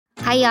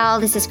Hi, y'all.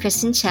 This is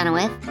Kristen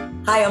Chenoweth.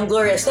 Hi, I'm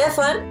Gloria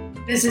Stefan.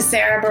 This is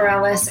Sarah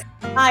Bareilles.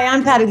 Hi,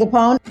 I'm Patty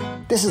Lapone.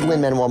 This is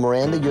Lin-Manuel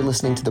Miranda. You're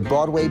listening to the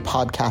Broadway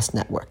Podcast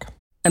Network.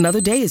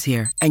 Another day is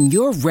here, and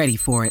you're ready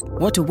for it.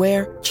 What to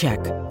wear? Check.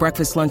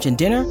 Breakfast, lunch, and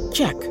dinner?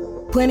 Check.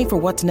 Planning for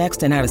what's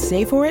next and how to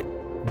save for it?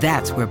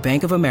 That's where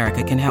Bank of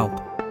America can help.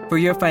 For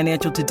your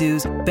financial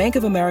to-dos, Bank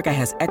of America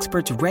has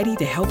experts ready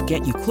to help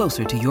get you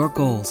closer to your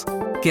goals.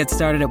 Get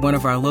started at one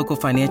of our local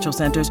financial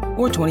centers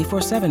or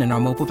 24/7 in our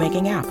mobile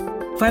banking app.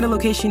 Find a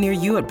location near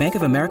you at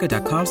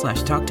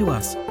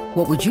bankofamerica.com/talktous.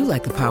 What would you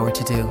like the power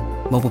to do?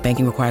 Mobile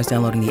banking requires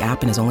downloading the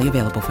app and is only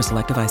available for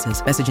select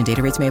devices. Message and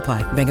data rates may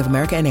apply. Bank of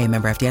America N.A.,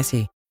 member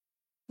FDIC.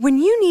 When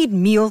you need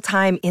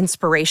mealtime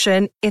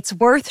inspiration, it's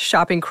worth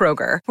shopping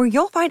Kroger, where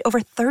you'll find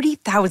over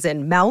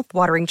 30,000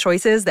 mouth-watering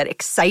choices that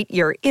excite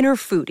your inner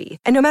foodie.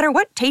 And no matter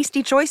what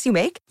tasty choice you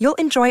make, you'll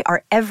enjoy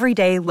our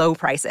everyday low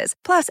prices,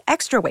 plus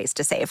extra ways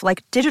to save,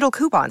 like digital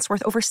coupons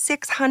worth over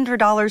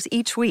 $600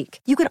 each week.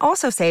 You can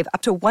also save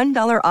up to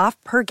 $1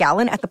 off per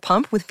gallon at the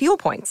pump with fuel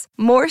points.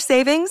 More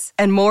savings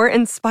and more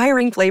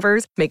inspiring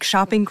flavors make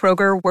shopping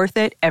Kroger worth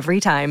it every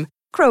time.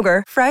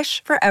 Kroger,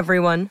 fresh for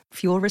everyone.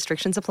 Fuel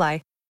restrictions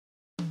apply.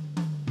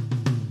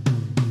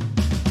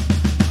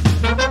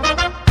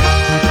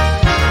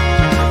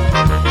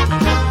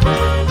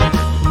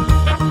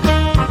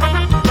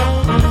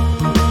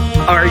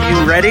 Are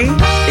you ready?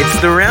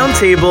 It's the Round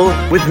Table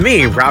with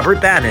me, Robert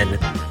Bannon.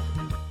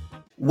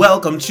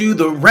 Welcome to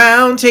the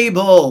Round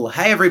Table.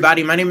 Hi,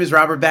 everybody. My name is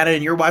Robert Bannon,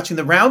 and you're watching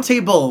the Round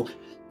Table.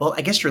 Well,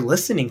 I guess you're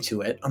listening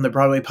to it on the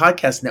Broadway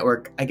Podcast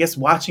Network. I guess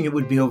watching it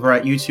would be over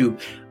at YouTube.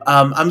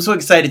 I'm so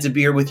excited to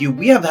be here with you.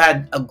 We have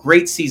had a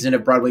great season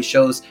of Broadway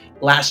shows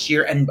last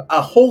year and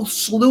a whole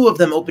slew of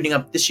them opening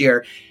up this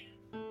year.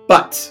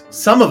 But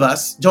some of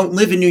us don't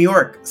live in New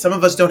York. Some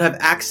of us don't have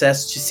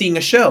access to seeing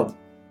a show.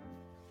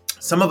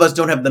 Some of us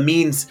don't have the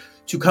means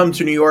to come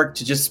to New York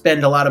to just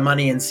spend a lot of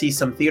money and see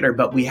some theater,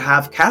 but we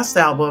have cast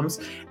albums,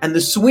 and the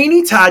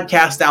Sweeney Todd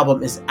cast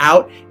album is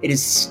out. It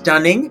is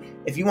stunning.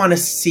 If you want to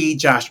see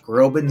Josh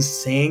Groban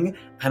sing,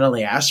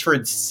 Annalise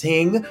Ashford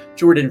sing,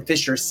 Jordan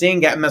Fisher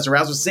sing, Gavin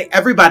Mezzorazzo sing,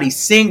 everybody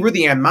sing,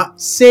 Ruthie Ann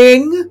Mott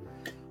sing,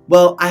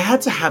 well, I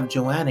had to have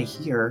Joanna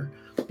here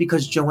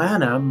because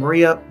Joanna,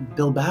 Maria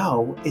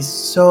Bilbao, is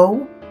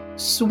so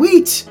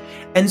sweet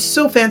and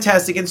so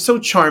fantastic and so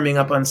charming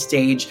up on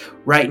stage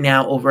right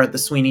now over at the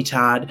Sweeney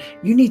Todd.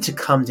 You need to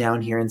come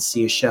down here and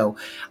see a show.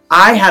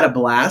 I had a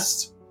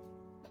blast.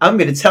 I'm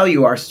going to tell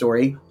you our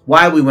story,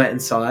 why we went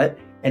and saw it,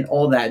 and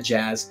all that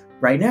jazz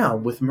right now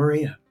with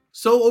Maria.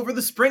 So over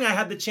the spring, I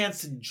had the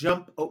chance to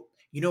jump.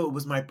 It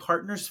was my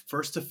partner's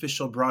first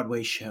official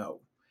Broadway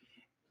show.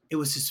 It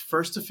was his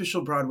first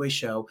official Broadway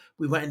show.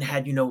 We went and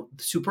had,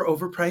 super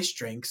overpriced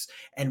drinks,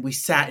 and we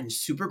sat in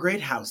super great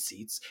house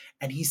seats.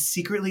 And he's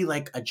secretly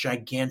like a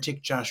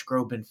gigantic Josh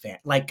Groban fan.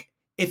 Like,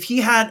 if he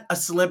had a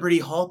celebrity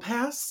hall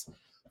pass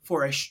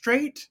for a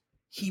straight,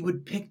 he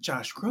would pick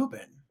Josh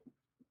Groban.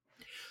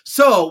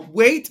 So,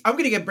 wait, I'm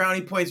going to get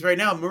brownie points right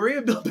now.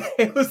 Maria Bilbao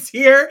is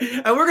here,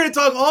 and we're going to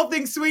talk all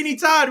things Sweeney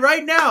Todd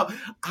right now.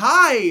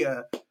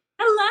 Hi.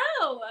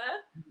 Hello.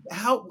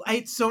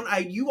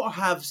 You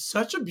have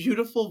such a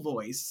beautiful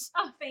voice.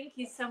 Oh, thank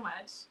you so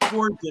much.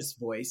 Gorgeous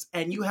voice.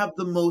 And you have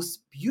the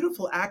most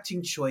beautiful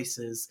acting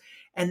choices.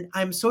 And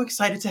I'm so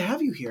excited to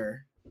have you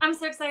here. I'm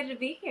so excited to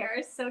be here.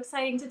 It's so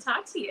exciting to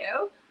talk to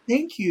you.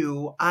 Thank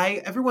you.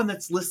 Everyone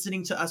that's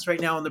listening to us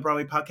right now on the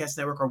Broadway Podcast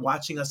Network or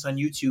watching us on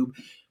YouTube,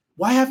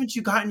 why haven't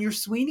you gotten your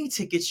Sweeney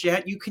tickets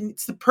yet?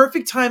 It's the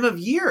perfect time of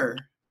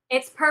year.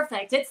 It's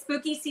perfect. It's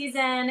spooky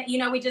season.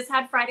 We just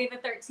had Friday the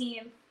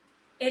 13th.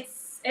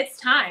 It's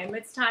time.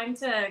 It's time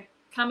to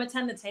come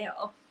attend the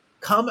tale.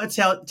 Come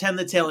attend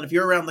the tale. And if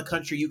you're around the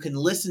country, you can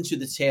listen to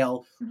the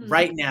tale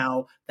right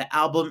now. The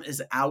album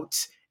is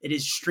out. It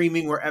is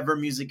streaming wherever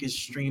music is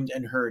streamed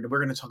and heard. We're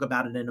going to talk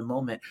about it in a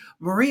moment.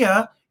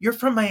 Maria, you're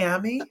from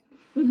Miami?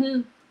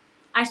 Mm-hmm.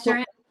 I sure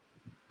am.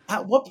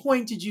 At what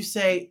point did you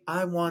say,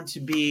 I want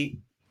to be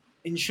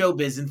in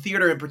showbiz, in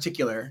theater in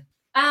particular?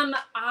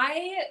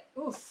 I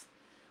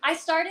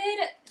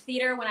started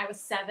theater when I was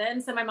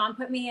 7. So my mom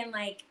put me in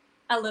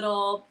a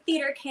little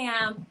theater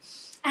camp,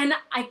 and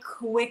I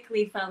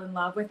quickly fell in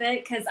love with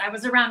it because I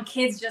was around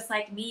kids just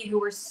like me who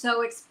were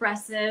so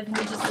expressive, who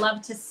just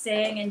loved to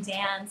sing and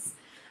dance.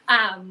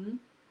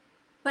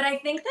 But I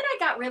think that I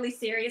got really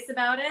serious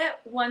about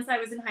it once I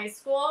was in high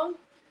school,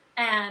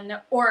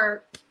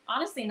 or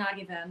honestly, not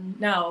even.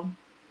 No,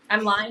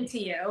 I'm lying to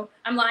you.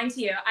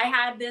 I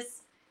had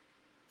this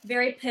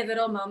very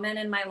pivotal moment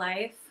in my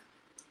life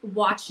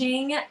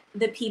watching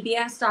the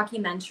PBS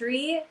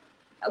documentary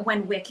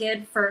when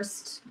Wicked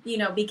first,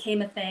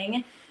 became a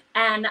thing.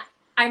 And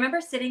I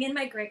remember sitting in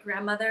my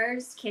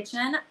great-grandmother's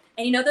kitchen,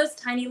 and those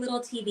tiny little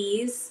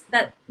TVs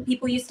that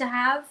people used to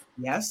have?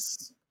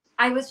 Yes.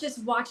 I was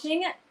just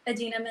watching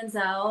Idina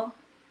Menzel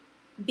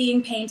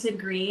being painted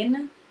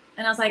green,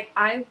 and I was like,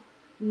 I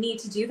need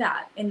to do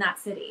that in that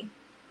city.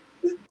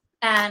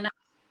 And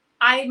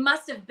I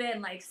must have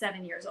been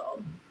 7 years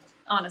old,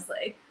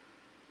 honestly.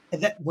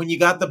 And that when you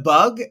got the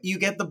bug, you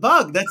get the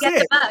bug. That's Get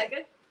it.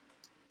 the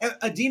bug.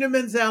 Adina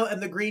Menzel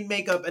and the green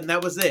makeup, and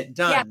that was it.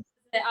 Yeah, Done.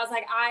 I was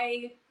like,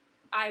 I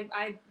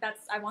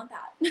want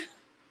that.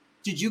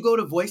 Did you go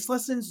to voice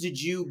lessons? Did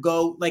you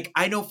go, like,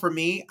 I know for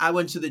me, I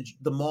went to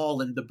the mall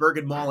and the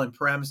Bergen Mall in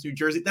Paramus, New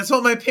Jersey. That's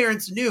all my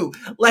parents knew.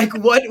 Like,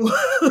 what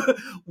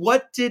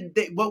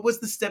what was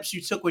the steps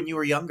you took when you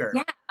were younger?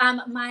 Yeah.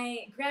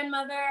 My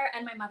grandmother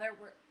and my mother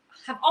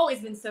have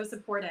always been so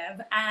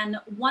supportive. And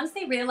once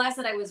they realized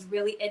that I was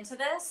really into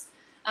this,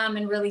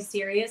 and really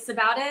serious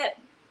about it,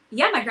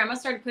 yeah, my grandma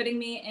started putting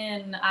me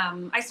in,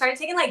 I started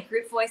taking like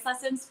group voice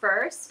lessons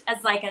first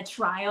as like a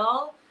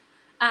trial.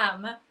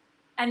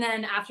 And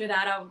then after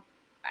that,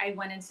 I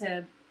went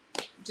into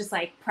just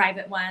like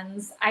private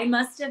ones. I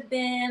must have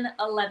been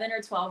 11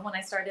 or 12 when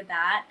I started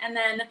that. And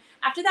then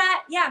after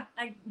that, yeah,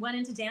 I went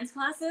into dance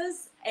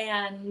classes,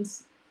 and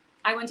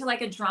I went to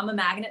like a drama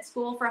magnet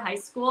school for high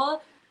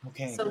school.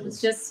 Okay. So it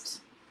was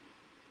just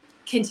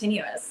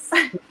continuous.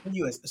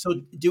 Continuous. So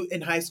do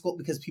in high school,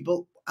 because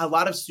a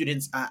lot of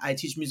students, I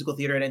teach musical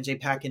theater at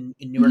NJPAC in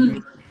Newark, New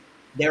York.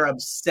 They're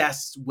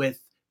obsessed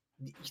with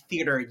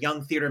theater,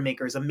 young theater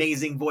makers,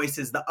 amazing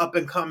voices, the up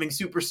and coming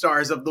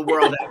superstars of the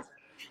world.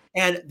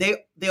 And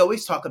they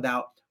always talk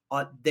about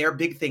their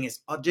big thing is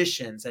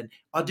auditions and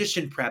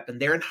audition prep, and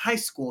they're in high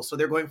school, so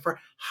they're going for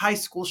high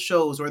school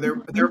shows, or they're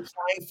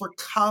applying for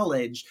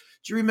college.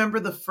 Do you remember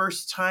the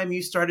first time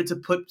you started to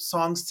put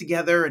songs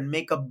together and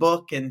make a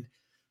book and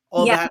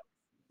all that?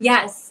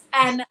 Yes.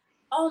 And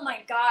oh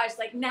my gosh,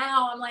 like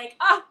now I'm like,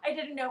 oh, I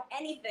didn't know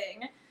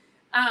anything.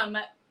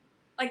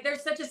 Like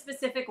there's such a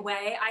specific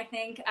way, I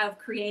think, of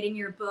creating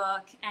your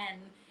book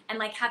and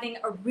like having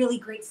a really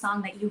great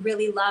song that you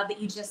really love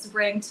that you just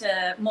bring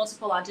to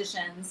multiple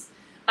auditions.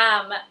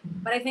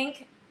 But I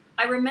think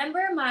I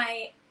remember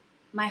my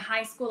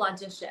high school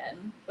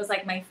audition was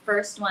like my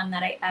first one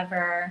that I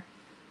ever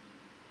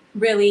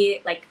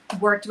really like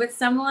worked with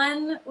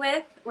someone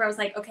with, where I was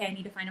like, okay, I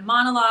need to find a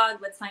monologue.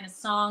 Let's find a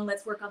song.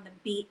 Let's work on the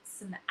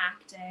beats and the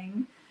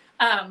acting.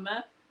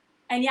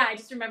 And yeah, I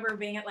just remember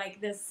being at like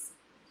this,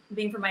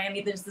 being from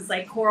Miami, there's this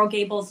like Coral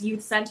Gables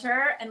Youth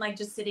Center, and like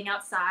just sitting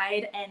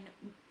outside and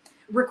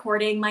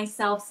recording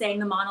myself saying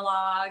the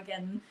monologue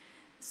and,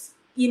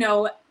 you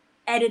know,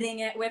 editing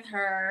it with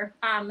her.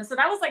 So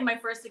that was like my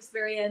first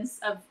experience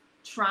of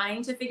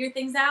trying to figure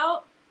things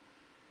out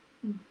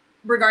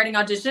regarding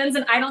auditions.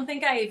 And I don't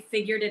think I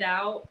figured it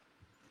out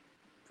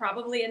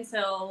probably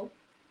until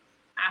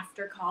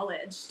after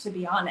college, to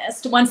be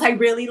honest. Once I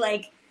really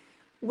like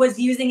was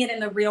using it in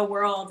the real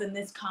world in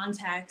this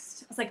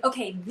context, I was like,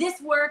 okay, this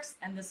works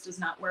and this does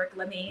not work.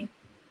 Let me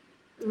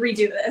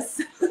redo this.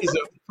 Is a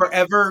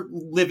forever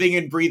living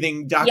and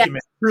breathing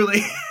document,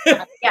 really.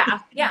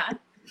 Yeah.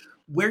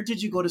 Where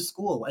did you go to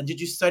school, and did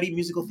you study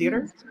musical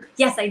theater?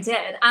 Yes, I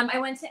did. I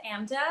went to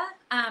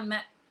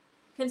AMDA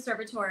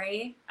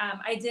Conservatory.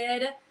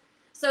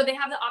 So they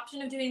have the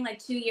option of doing like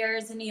 2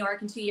 years in New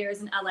York and 2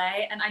 years in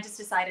LA, and I just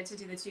decided to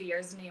do the 2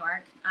 years in New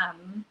York.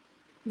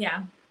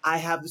 Yeah. I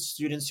have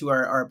students who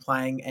are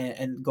applying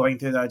and going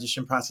through the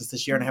audition process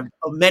this year, and I have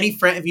many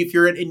friends. If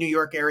you're in New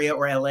York area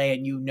or LA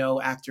and you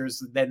know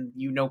actors, then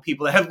you know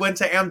people that have went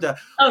to AMDA.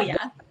 Oh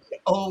yeah.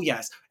 Oh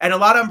yes, and a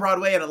lot on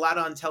Broadway and a lot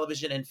on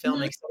television and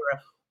film, etc.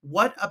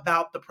 What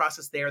about the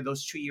process there?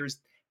 Those 2 years,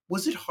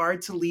 was it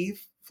hard to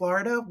leave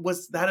Florida?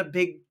 Was that a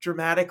big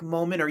dramatic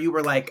moment, or you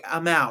were like,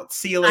 "I'm out,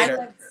 see you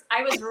later"?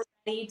 I was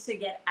ready to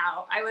get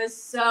out. I was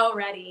so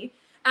ready.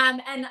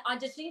 And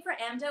auditioning for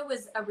AMDA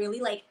was a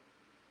really like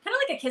kind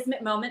of like a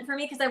kismet moment for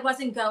me, because I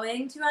wasn't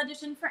going to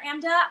audition for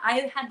AMDA.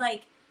 I had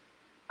like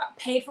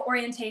paid for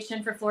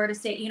orientation for Florida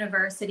State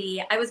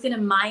University. I was going to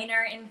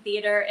minor in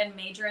theater and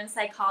major in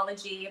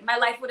psychology. My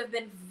life would have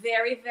been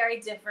very,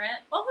 very different.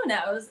 Well, who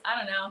knows? I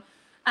don't know.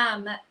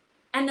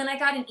 And then I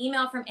got an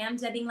email from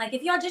AMDA being like,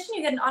 if you audition,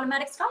 you get an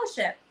automatic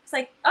scholarship. It's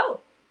like, oh,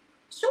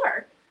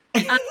 sure.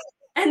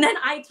 And then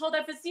I told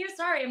FSU,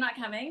 sorry, I'm not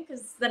coming,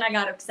 because then I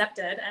got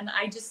accepted. And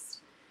I just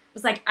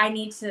was like, I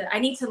need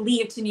to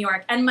leave to New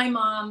York. And my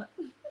mom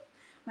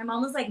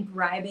was like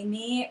bribing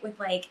me with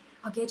like,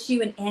 I'll get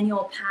you an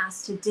annual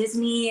pass to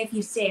Disney if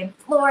you stay in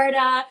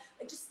Florida.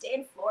 Like, just stay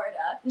in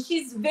Florida. And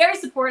she's very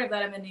supportive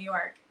that I'm in New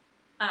York.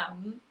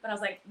 But I was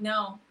like,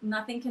 no,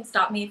 nothing can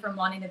stop me from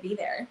wanting to be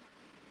there.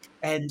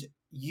 And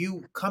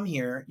you come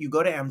here, you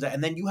go to AMDA,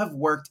 and then you have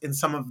worked in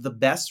some of the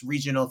best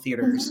regional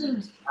theaters,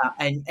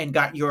 and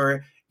got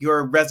your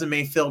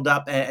resume filled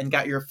up and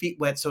got your feet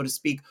wet, so to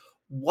speak.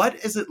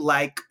 What is it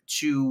like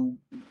to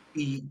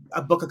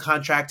book a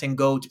contract and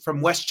go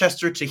from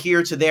Westchester to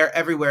here to there,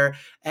 everywhere,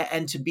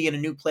 and to be in a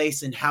new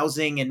place and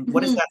housing? And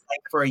what is that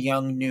like for a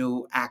young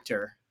new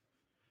actor?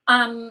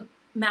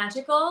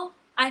 Magical,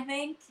 I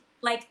think.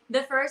 Like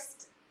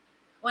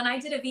when I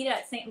did Evita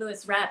at St.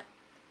 Louis Rep,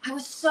 I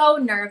was so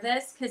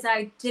nervous because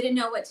I didn't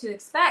know what to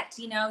expect.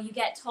 You know, you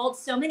get told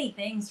so many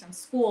things from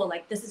school,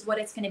 like this is what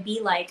it's going to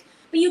be like,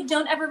 but you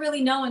don't ever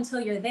really know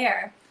until you're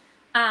there.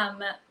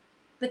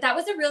 But that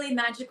was a really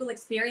magical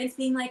experience,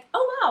 being like,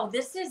 oh, wow,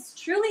 this is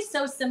truly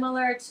so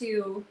similar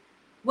to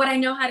what I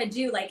know how to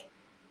do. Like,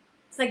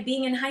 it's like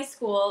being in high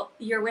school,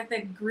 you're with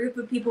a group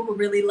of people who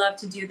really love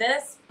to do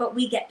this, but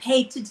we get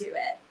paid to do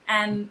it.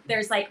 And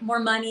there's like more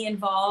money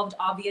involved,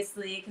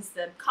 obviously, because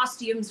the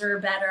costumes are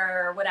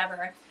better or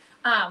whatever.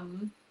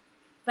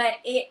 But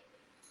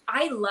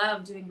I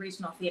love doing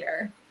regional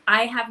theater.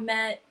 I have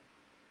met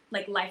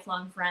like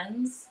lifelong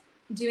friends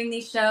doing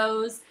these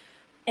shows.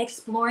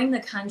 Exploring the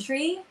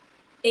country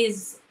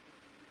is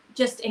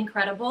just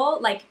incredible.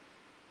 Like,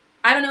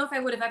 I don't know if I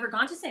would have ever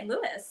gone to St.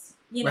 Louis,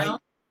 you know,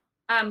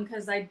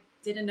 because I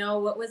didn't know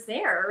what was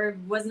there or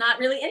was not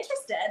really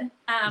interested.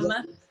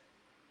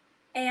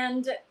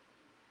 And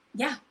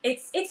yeah,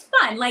 it's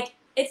fun. Like,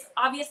 it's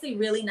obviously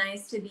really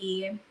nice to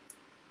be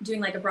doing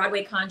like a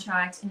Broadway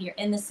contract and you're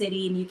in the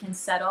city and you can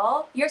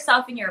settle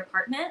yourself in your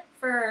apartment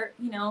for,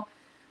 you know,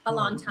 a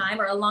long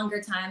time or a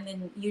longer time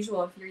than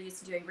usual if you're used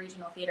to doing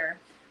regional theater.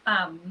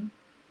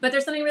 But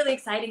there's something really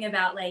exciting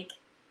about like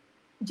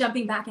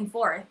jumping back and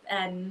forth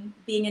and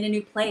being in a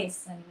new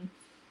place and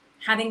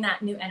having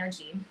that new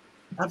energy.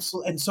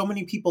 Absolutely. And so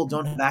many people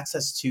don't have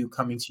access to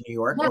coming to New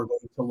York or going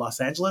to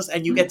Los Angeles,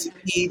 and you get to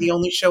be the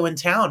only show in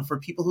town for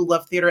people who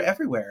love theater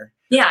everywhere.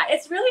 Yeah,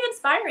 it's really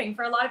inspiring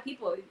for a lot of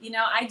people. You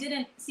know, I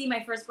didn't see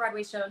my first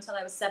Broadway show until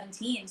I was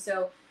 17.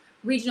 So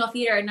regional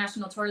theater and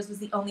national tours was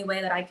the only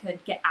way that I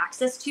could get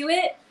access to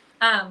it.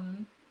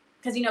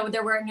 Because, you know,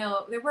 there were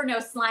no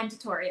slime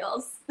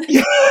tutorials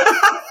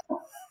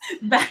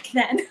back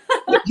then.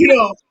 You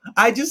know,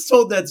 I just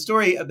told that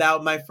story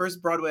about my first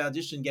Broadway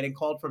audition getting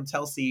called from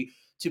Telsey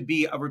to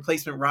be a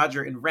replacement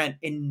Roger in Rent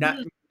in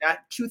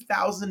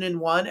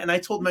 2001. And I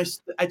told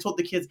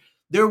the kids,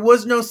 there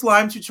was no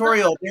slime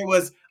tutorial. There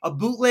was a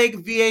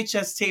bootleg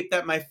VHS tape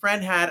that my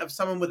friend had of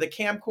someone with a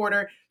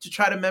camcorder to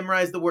try to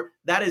memorize the word.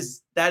 That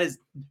is,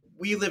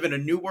 we live in a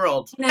new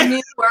world. In a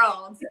new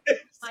world.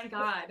 My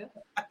God.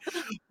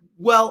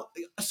 Well,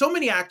 so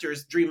many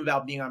actors dream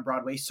about being on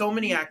Broadway. So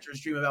many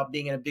actors dream about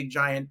being in a big,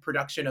 giant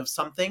production of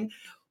something.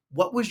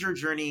 What was your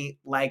journey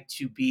like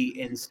to be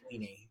in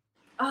Sweeney?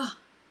 Oh,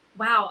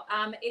 wow.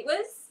 It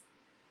was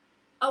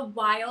a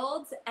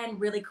wild and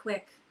really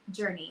quick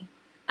journey.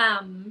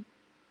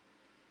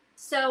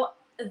 So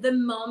the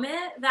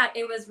moment that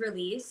it was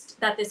released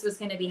that this was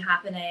going to be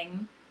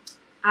happening,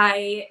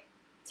 I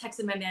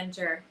texted my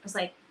manager. I was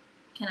like,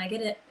 do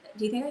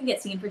you think I can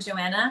get seen for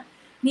Joanna?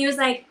 And he was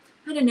like,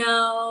 I don't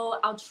know,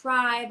 I'll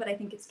try, but I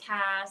think it's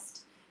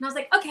cast. And I was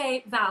like,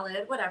 okay,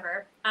 valid,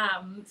 whatever.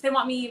 If they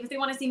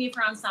want to see me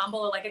for ensemble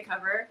or like a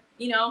cover,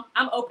 you know,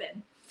 I'm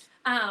open.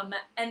 And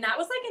that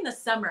was like in the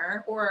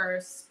summer or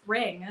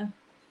spring.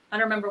 I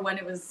don't remember when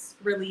it was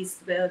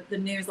released, the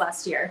news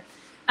last year.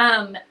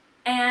 And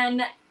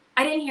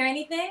I didn't hear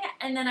anything.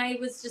 And then I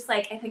was just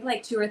like, I think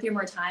like 2 or 3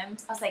 more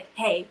times, I was like,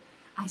 hey,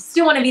 I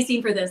still want to be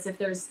seen for this if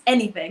there's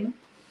anything.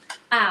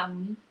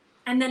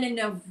 And then in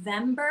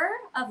November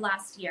of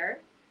last year,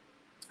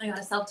 I got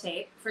a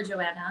self-tape for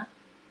Joanna.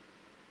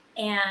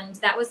 And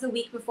that was the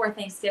week before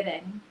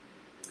Thanksgiving.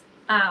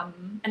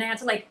 And I had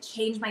to like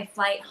change my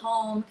flight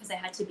home because I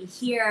had to be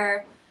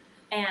here.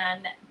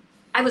 And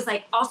I was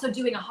like also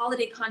doing a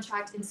holiday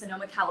contract in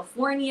Sonoma,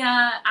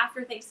 California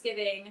after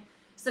Thanksgiving.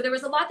 So there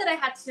was a lot that I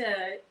had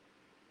to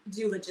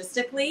do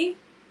logistically,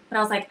 but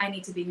I was like, I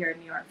need to be here in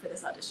New York for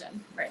this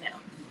audition right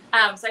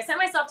now. So I sent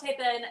my self-tape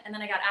in and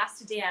then I got asked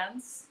to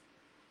dance.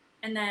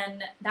 And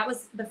then that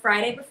was the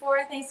Friday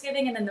before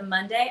Thanksgiving. And then the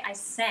Monday I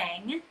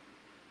sang.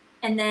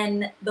 And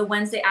then the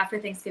Wednesday after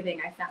Thanksgiving,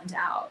 I found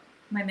out.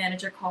 My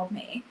manager called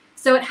me.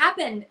 So it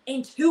happened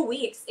in 2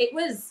 weeks. It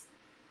was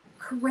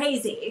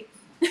crazy.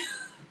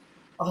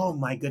 Oh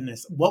my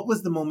goodness. What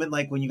was the moment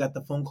like when you got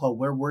the phone call?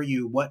 Where were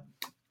you? What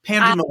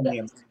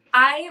pandemonium?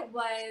 I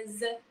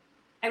was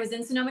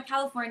in Sonoma,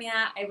 California.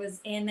 I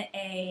was in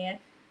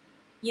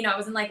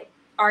like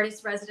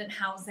artist resident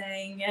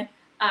housing.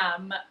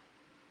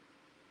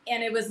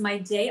 And it was my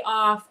day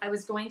off. I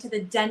was going to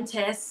the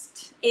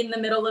dentist in the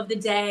middle of the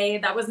day.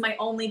 That was my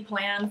only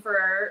plan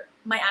for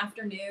my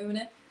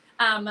afternoon.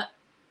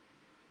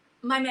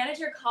 My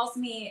manager calls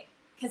me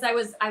because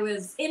I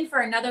was in for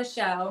another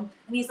show,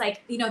 and he's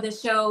like, you know,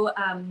 this show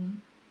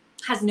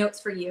has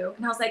notes for you.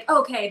 And I was like, oh,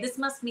 okay, this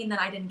must mean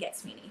that I didn't get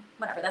Sweeney.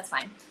 Whatever, that's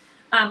fine.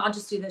 I'll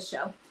just do this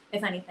show,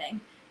 if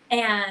anything.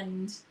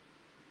 And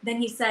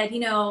then he said, you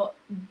know,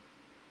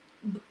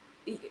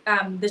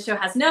 the show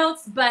has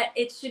notes, but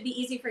it should be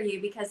easy for you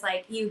because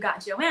like you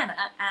got Joanna.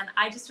 And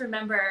I just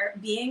remember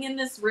being in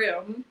this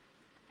room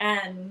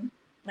and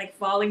like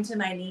falling to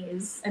my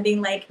knees and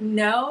being like,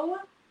 no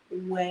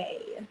way.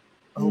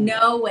 Oh.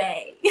 No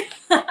way.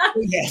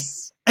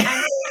 Yes.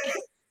 And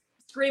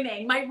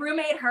screaming. My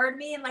roommate heard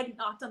me and like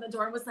knocked on the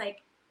door and was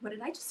like, what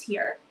did I just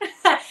hear?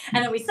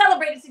 And then we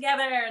celebrated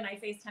together and I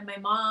FaceTimed my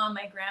mom,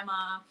 my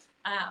grandma.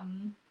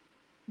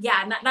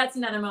 Yeah, and that's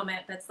another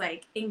moment that's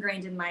like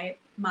ingrained in my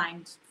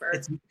mind for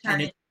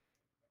eternity.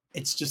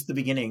 It's just the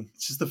beginning.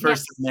 It's just the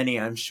first of many,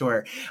 I'm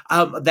sure,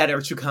 that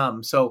are to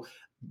come. So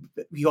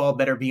you all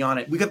better be on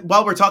it.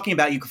 While we're talking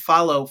about it, you can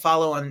follow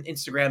on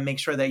Instagram. Make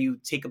sure that you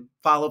take a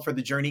follow for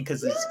the journey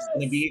because it's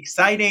going to be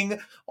exciting.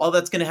 All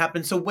that's going to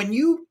happen. So when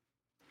you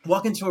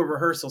walk into a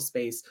rehearsal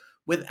space,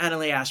 with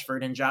Annalee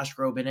Ashford and Josh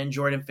Groban and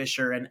Jordan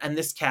Fisher and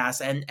this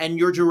cast and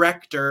your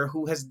director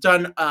who has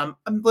done a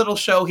little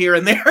show here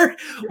and there.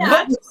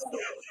 Yeah.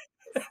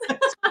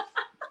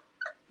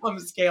 On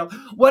the scale,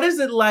 what is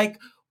it like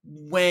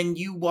when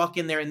you walk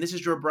in there and this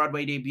is your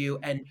Broadway debut,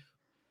 and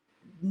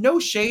no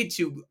shade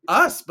to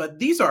us, but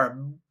these are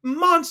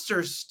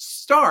monster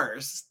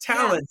stars,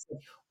 talents.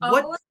 Yeah.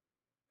 What? Oh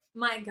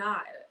my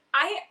God.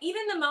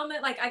 Even the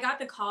moment like I got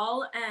the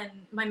call and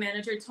my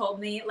manager told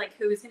me like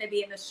who was going to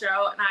be in the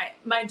show, and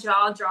my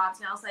jaw dropped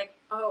and I was like,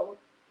 oh,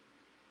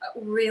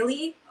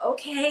 really?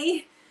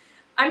 Okay.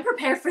 I'm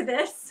prepared for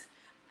this.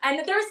 And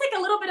there was like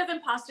a little bit of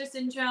imposter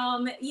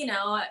syndrome, you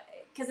know,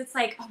 because it's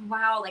like, oh,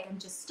 wow, like I'm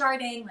just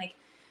starting, like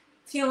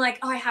feeling like,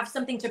 oh, I have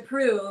something to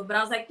prove. But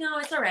I was like, no,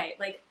 it's all right.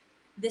 Like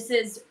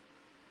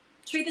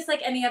treat this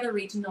like any other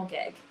regional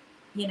gig,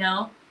 you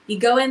know? You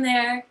go in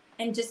there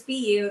and just be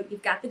you.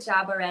 You've got the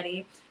job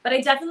already. But I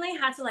definitely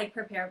had to like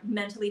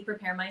mentally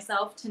prepare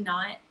myself to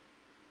not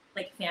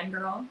like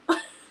fangirl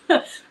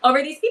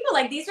over these people.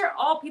 Like these are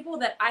all people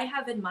that I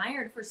have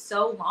admired for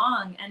so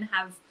long and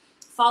have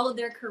followed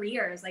their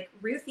careers, like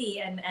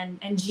Ruthie and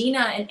Gina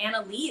and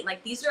Anna Lee.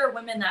 Like these are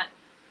women that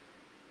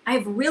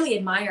I've really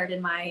admired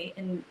in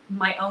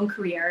my own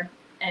career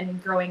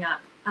and growing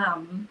up.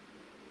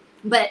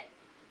 But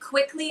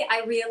quickly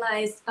I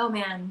realized, oh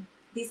man,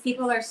 these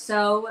people are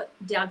so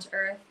down to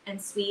earth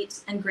and sweet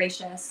and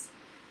gracious.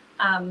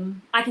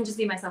 I can just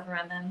be myself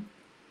around them.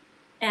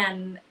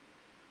 And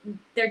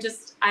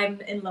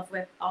I'm in love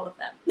with all of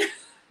them.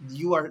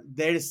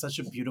 That is such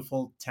a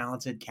beautiful,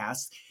 talented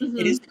cast. Mm-hmm.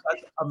 It is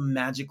such a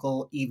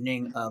magical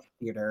evening of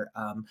theater,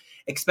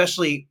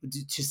 especially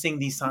to sing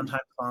these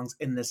Sondheim songs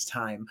in this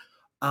time.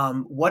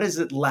 What is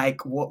it like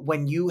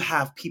when you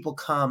have people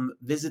come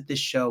visit this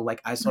show?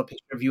 Like I saw a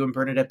picture of you and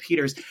Bernadette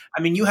Peters.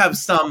 I mean, you have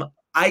some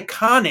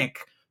iconic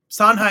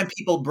Sondheim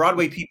people,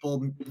 Broadway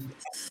people,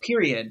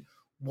 period.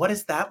 What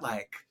is that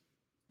like?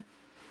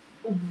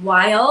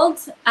 Wild,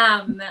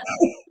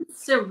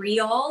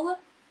 surreal.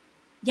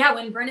 Yeah,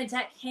 when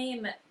Bernadette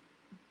came,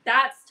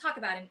 talk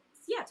about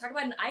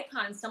an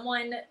icon.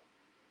 Someone,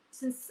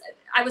 since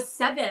I was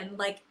 7,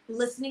 like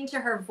listening to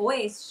her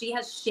voice, she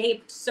has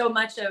shaped so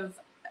much of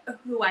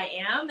who I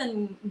am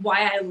and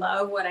why I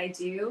love what I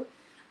do.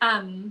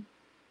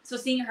 So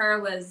seeing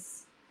her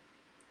was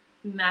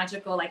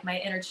magical. Like my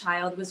inner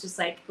child was just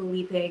like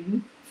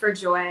leaping for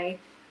joy.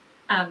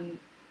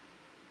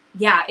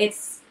 Yeah,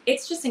 it's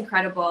just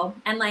incredible.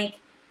 And like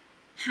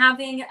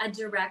having a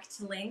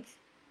direct link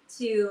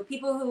to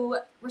people who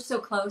were so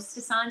close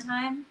to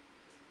Sondheim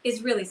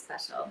is really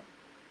special.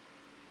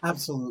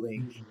 Absolutely.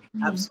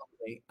 Mm-hmm.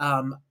 Absolutely.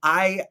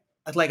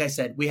 Like I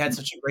said, we had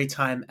such a great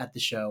time at the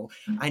show.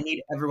 I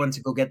need everyone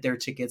to go get their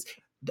tickets.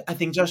 I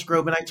think Josh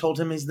Groban, I told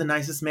him he's the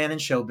nicest man in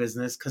show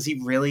business because he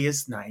really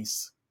is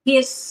nice. He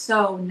is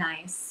so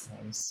nice.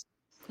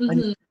 Mm-hmm.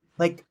 And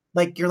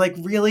like you're like,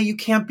 really? You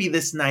can't be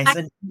this nice.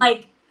 And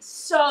like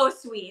so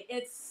sweet.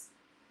 It's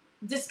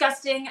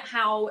disgusting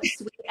how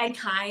sweet and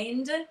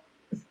kind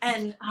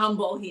and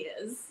humble he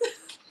is.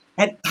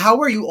 And how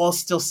are you all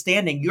still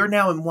standing? You're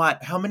now in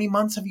what? How many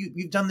months have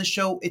you've done the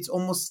show? It's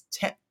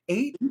almost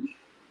 8?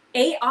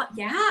 8,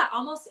 yeah,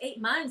 almost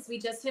 8 months. We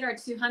just hit our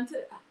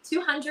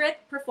 200th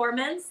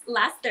performance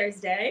last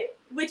Thursday,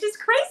 which is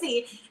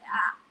crazy.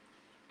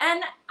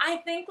 And I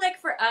think like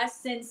for us,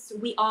 since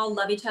we all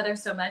love each other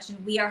so much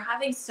and we are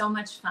having so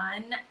much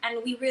fun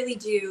and we really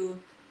do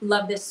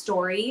love this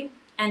story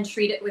and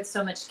treat it with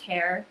so much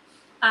care,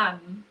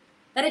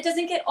 that it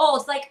doesn't get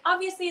old. Like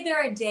obviously there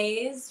are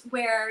days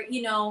where,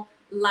 you know,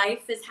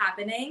 life is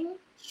happening.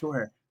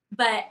 Sure.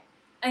 But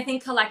I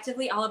think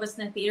collectively, all of us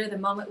in the theater, the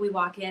moment we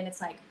walk in,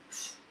 it's like,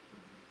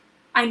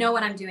 I know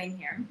what I'm doing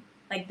here.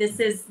 Like this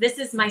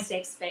is my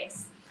safe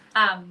space.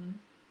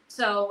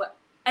 So,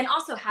 and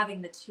also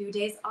having the 2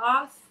 days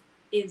off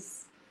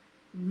is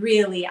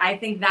really, I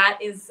think that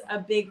is a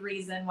big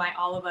reason why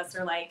all of us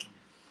are like,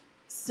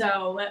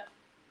 so,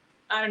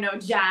 I don't know,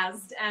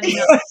 jazzed and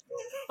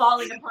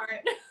falling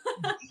apart.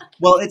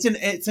 Well, it's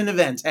an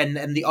event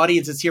and the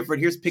audience is here for it.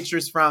 Here's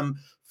pictures from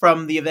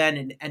the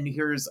event and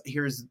here's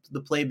the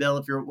playbill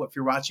if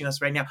you're watching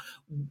us right now.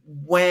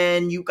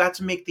 When you got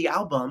to make the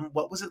album,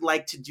 what was it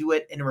like to do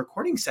it in a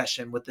recording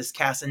session with this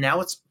cast? And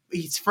now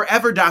it's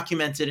forever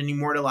documented and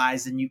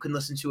immortalized, and you can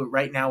listen to it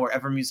right now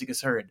wherever music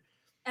is heard.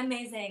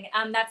 Amazing.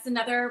 That's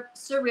another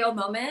surreal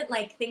moment.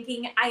 Like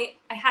thinking I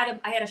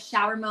had a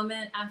shower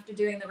moment after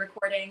doing the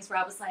recordings where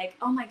I was like,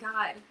 oh my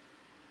God,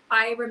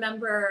 I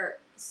remember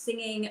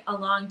singing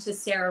along to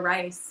Sarah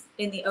Rice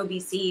in the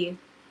OBC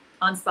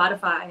on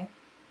Spotify,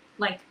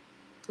 like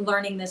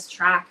learning this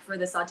track for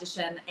this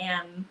audition,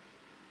 and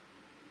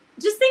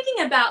just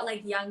thinking about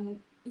like young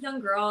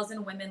girls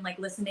and women like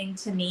listening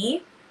to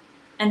me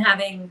and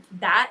having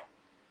that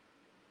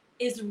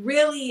is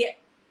really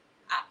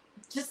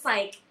just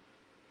like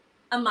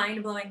a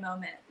mind-blowing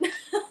moment.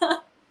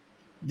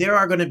 There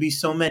are going to be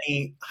so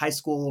many high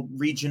school,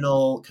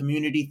 regional,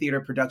 community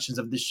theater productions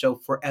of this show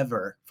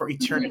forever, for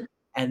eternity.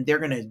 and they're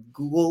going to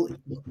Google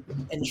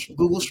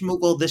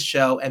Schmoogle this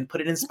show and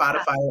put it in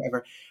Spotify or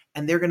whatever.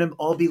 And they're going to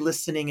all be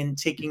listening and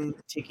taking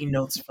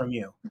notes from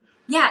you.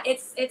 Yeah,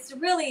 it's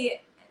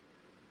really,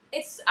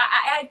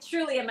 I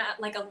truly am at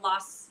like a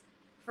loss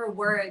for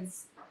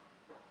words,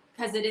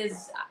 because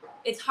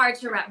it's hard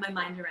to wrap my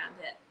mind around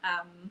it.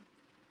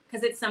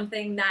 Because it's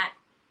something that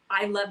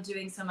I loved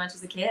doing so much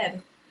as a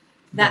kid,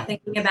 that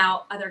thinking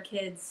about other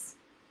kids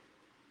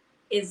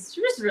is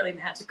just really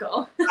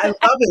magical. I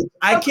love it.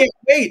 I can't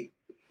wait.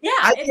 Yeah.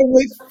 I can't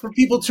wait for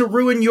people to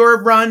ruin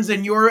your runs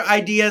and your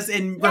ideas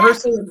in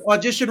rehearsal and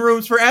audition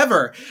rooms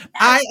forever.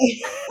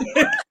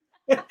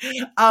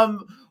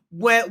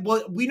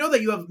 Well, we know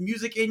that you have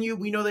music in you.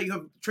 We know that you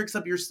have tricks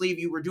up your sleeve.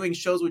 You were doing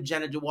shows with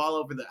Jenna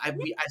Dewall I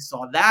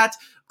saw that.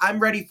 I'm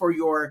ready for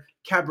your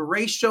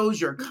cabaret shows,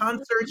 your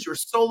concerts, your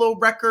solo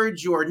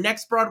records, your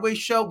next Broadway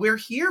show. We're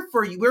here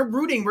for you. We're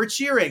rooting. We're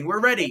cheering. We're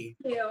ready.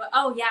 Thank you.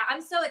 Oh yeah,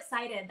 I'm so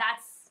excited.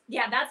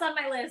 That's on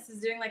my list, is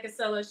doing like a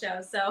solo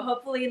show. So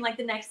hopefully in like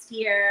the next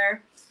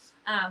year,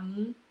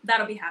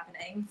 that'll be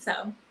happening.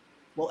 So.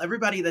 Well,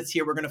 everybody that's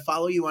here, we're going to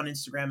follow you on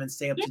Instagram and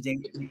stay up to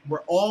date.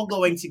 We're all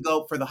going to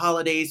go for the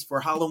holidays, for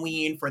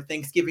Halloween, for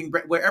Thanksgiving,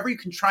 wherever you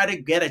can try to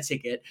get a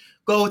ticket.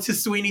 Go to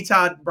Sweeney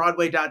Todd,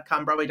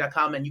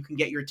 Broadway.com, and you can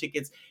get your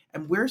tickets.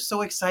 And we're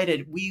so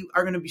excited. We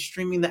are going to be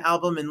streaming the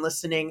album and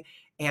listening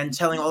and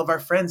telling all of our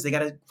friends they got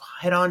to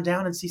head on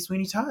down and see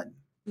Sweeney Todd.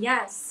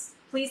 Yes,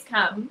 please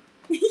come.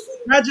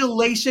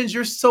 Congratulations.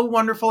 You're so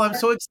wonderful. I'm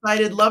so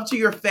excited. Love to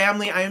your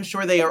family. I am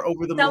sure they are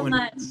over the moon. So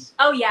much.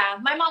 Oh, yeah.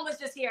 My mom was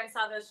just here and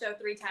saw the show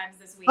 3 times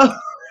this week.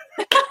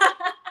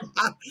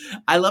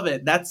 I love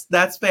it. That's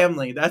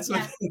family. That's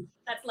love.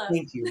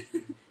 Thank you.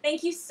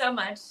 Thank you so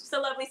much.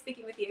 So lovely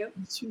speaking with you.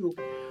 You too.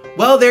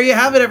 Well, there you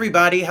have it,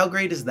 everybody. How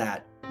great is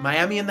that?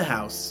 Miami in the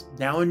house,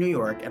 now in New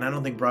York, and I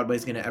don't think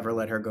Broadway's going to ever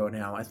let her go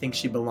now. I think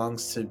she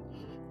belongs to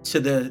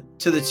the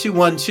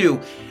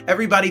 212.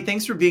 Everybody,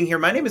 thanks for being here.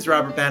 My name is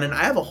Robert Bannon.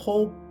 I have a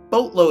whole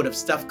boatload of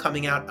stuff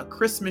coming out, a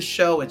Christmas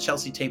show at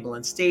Chelsea Table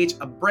and Stage,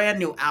 a brand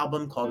new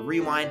album called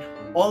Rewind.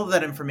 All of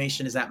that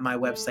information is at my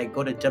website.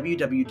 Go to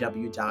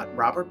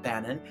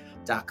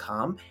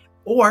www.robertbannon.com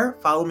or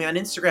follow me on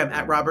Instagram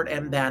at Robert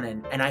M.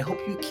 Bannon. And I hope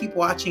you keep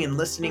watching and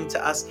listening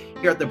to us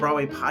here at the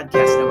Broadway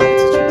Podcast Network.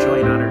 It's such a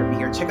joy and honor to be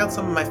here. Check out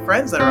some of my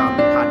friends that are on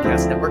the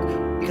Podcast Network,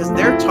 because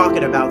they're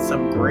talking about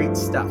some great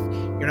stuff.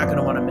 You're not going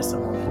to want to miss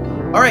them all.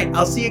 All right,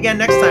 I'll see you again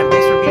next time.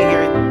 Thanks for being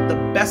here. The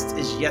best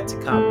is yet to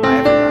come. Bye,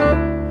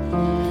 everybody.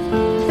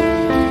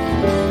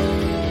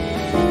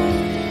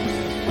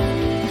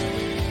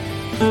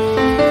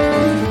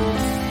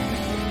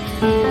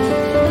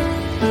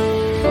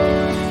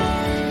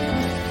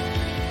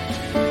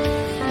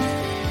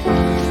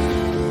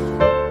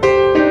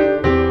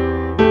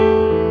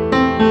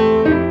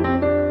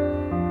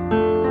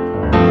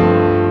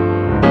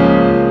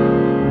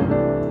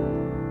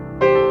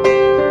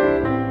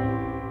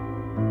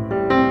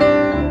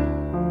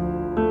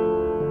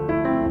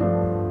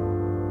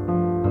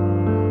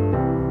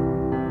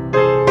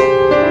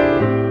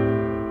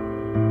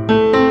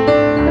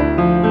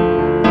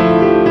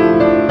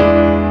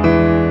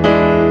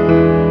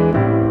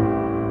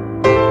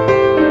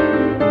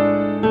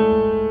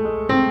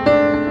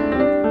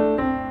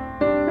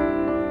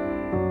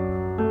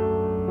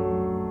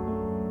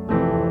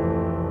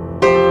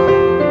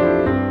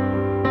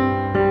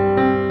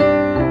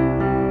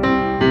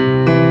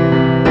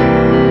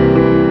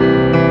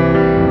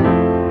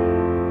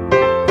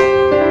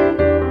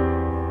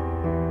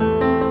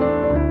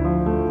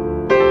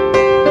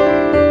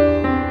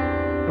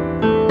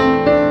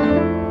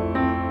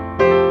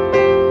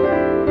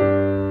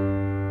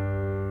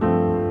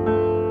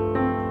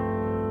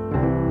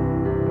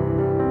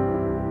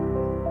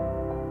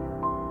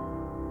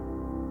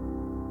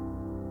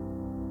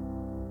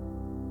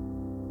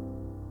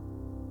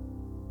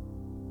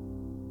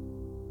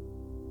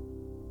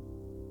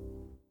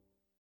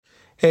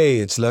 Hey,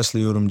 it's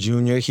Leslie Odom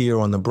Jr. here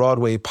on the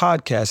Broadway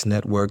Podcast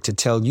Network to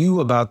tell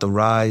you about the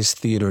Rise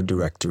Theater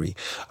Directory,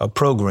 a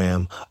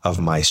program of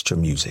Maestra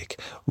Music.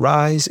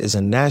 Rise is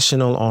a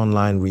national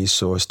online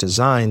resource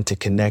designed to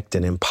connect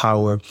and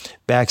empower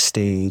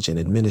backstage and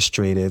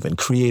administrative and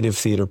creative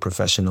theater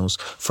professionals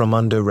from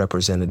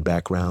underrepresented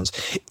backgrounds.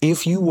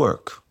 If you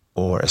work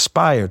or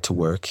aspire to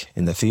work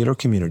in the theater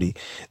community,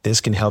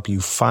 this can help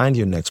you find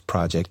your next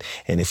project.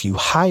 And if you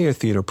hire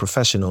theater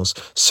professionals,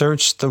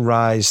 search the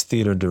Rise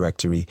Theater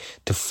Directory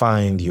to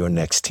find your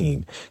next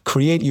team.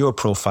 Create your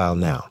profile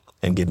now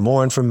and get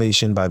more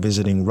information by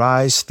visiting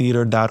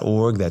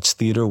risetheater.org. That's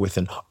theater with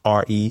an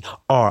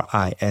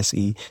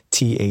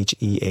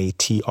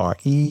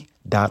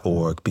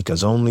RERISETHEATRE.org,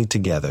 because only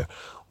together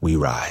we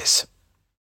rise.